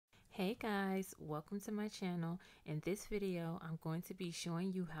Hey guys, welcome to my channel. In this video, I'm going to be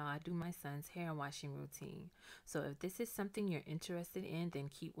showing you how I do my son's hair washing routine. So if this is something you're interested in, then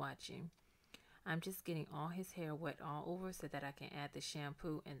keep watching. I'm just getting all his hair wet all over so that I can add the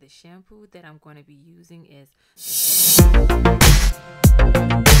shampoo, and the shampoo that I'm going to be using is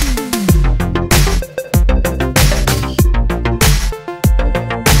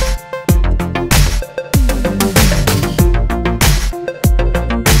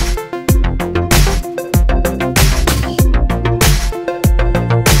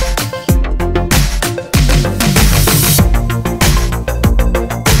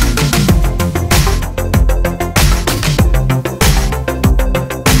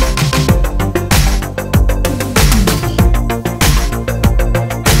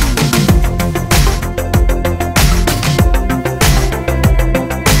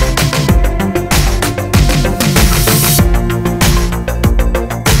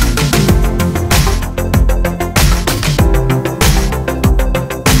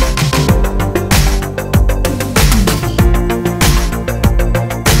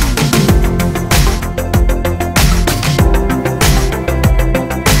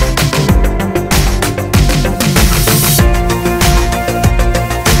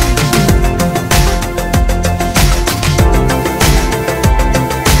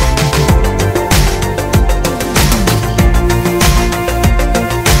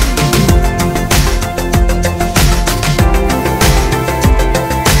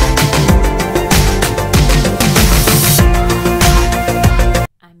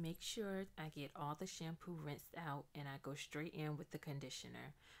I get all the shampoo rinsed out and I go straight in with the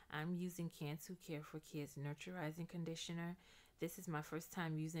conditioner. I'm using Cantu Care for Kids Nurturizing Conditioner. This is my first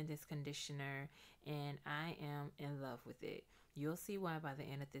time using this conditioner and I am in love with it. You'll see why by the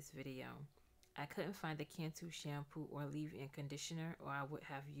end of this video. I couldn't find the Cantu shampoo or leave-in conditioner, or I would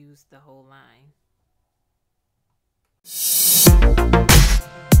have used the whole line.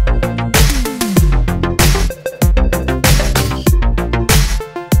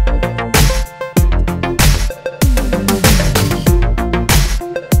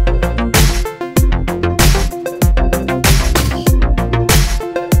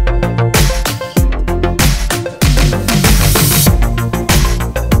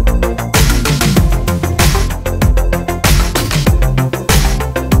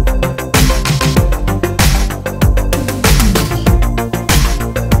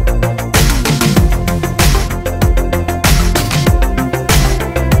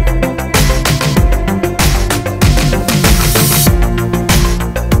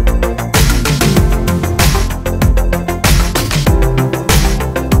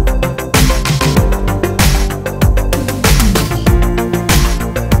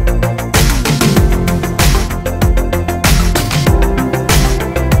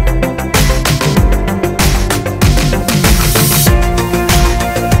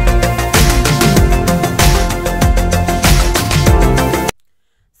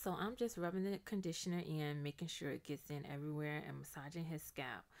 So I'm just rubbing the conditioner in, making sure it gets in everywhere and massaging his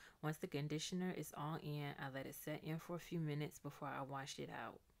scalp. Once the conditioner is all in, I let it set in for a few minutes before I wash it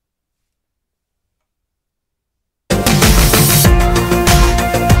out.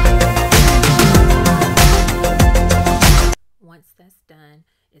 Once that's done,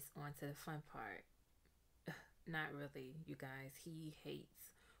 it's on to the fun part. Not really, you guys. He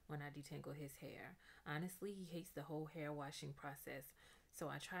hates when I detangle his hair. Honestly, he hates the whole hair washing process. So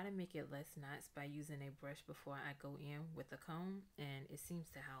I try to make it less knots by using a brush before I go in with a comb, and it seems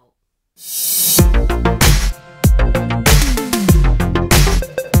to help.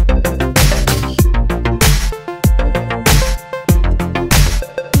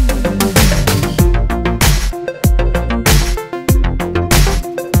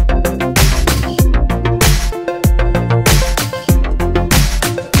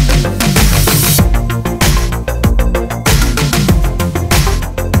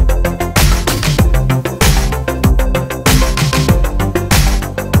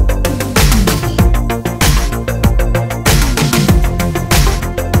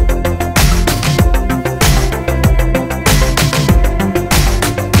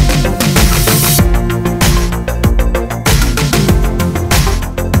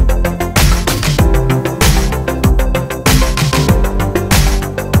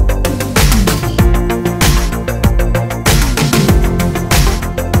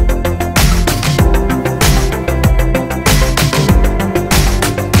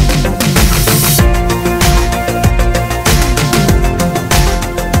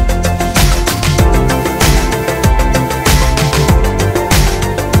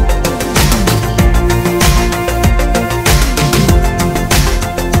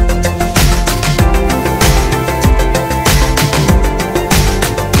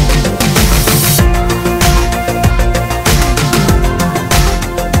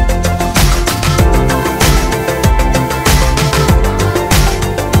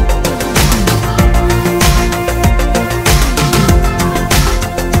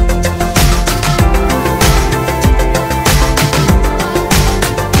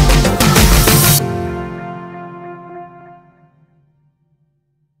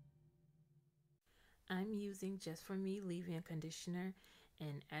 I'm using Just For Me leave-in conditioner,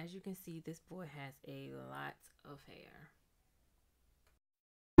 and as you can see, this boy has a lot of hair.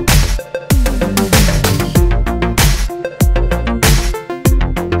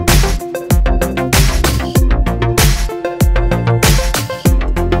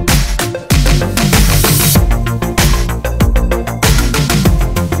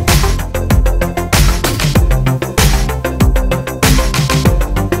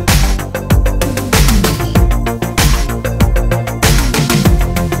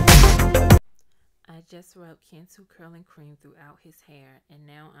 I just rubbed Cantu curling cream throughout his hair, and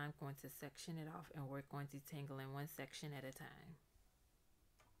now I'm going to section it off and work on detangling one section at a time.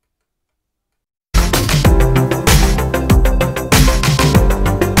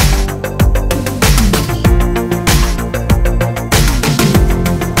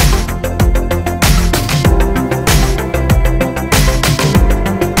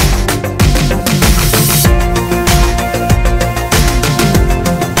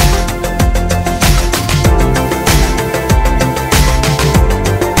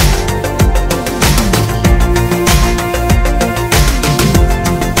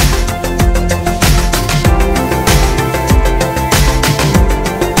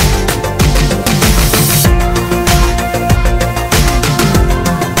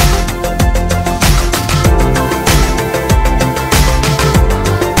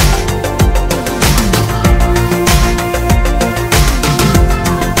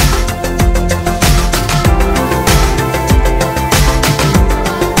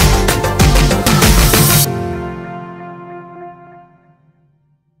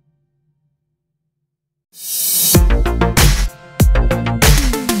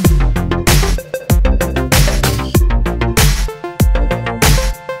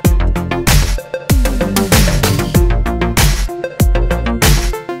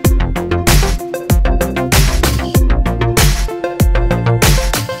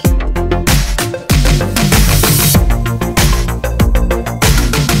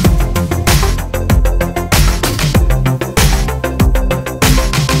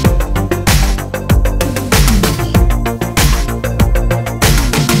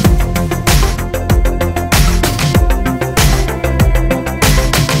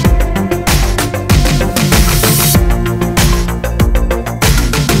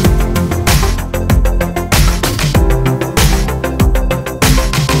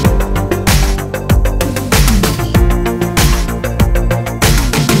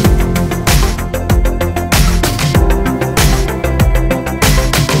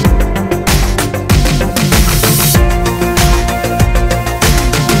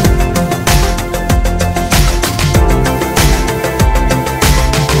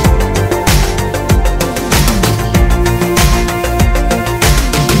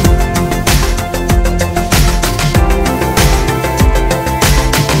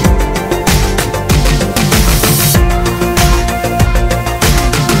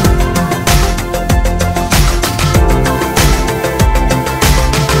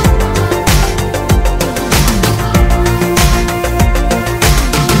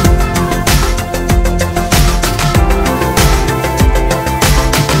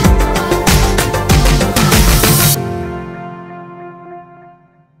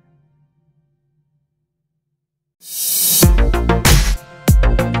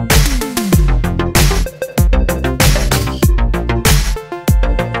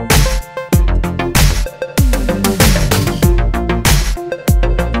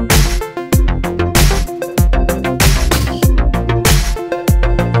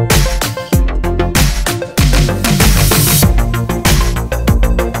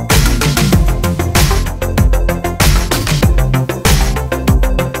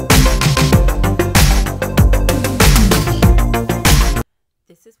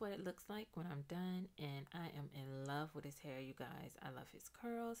 This is what it looks like when I'm done, and I am in love with his hair, you guys. I love his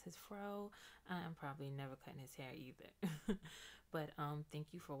curls, his fro. I am probably never cutting his hair either. But thank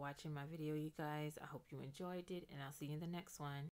you for watching my video, you guys. I hope you enjoyed it, and I'll see you in the next one.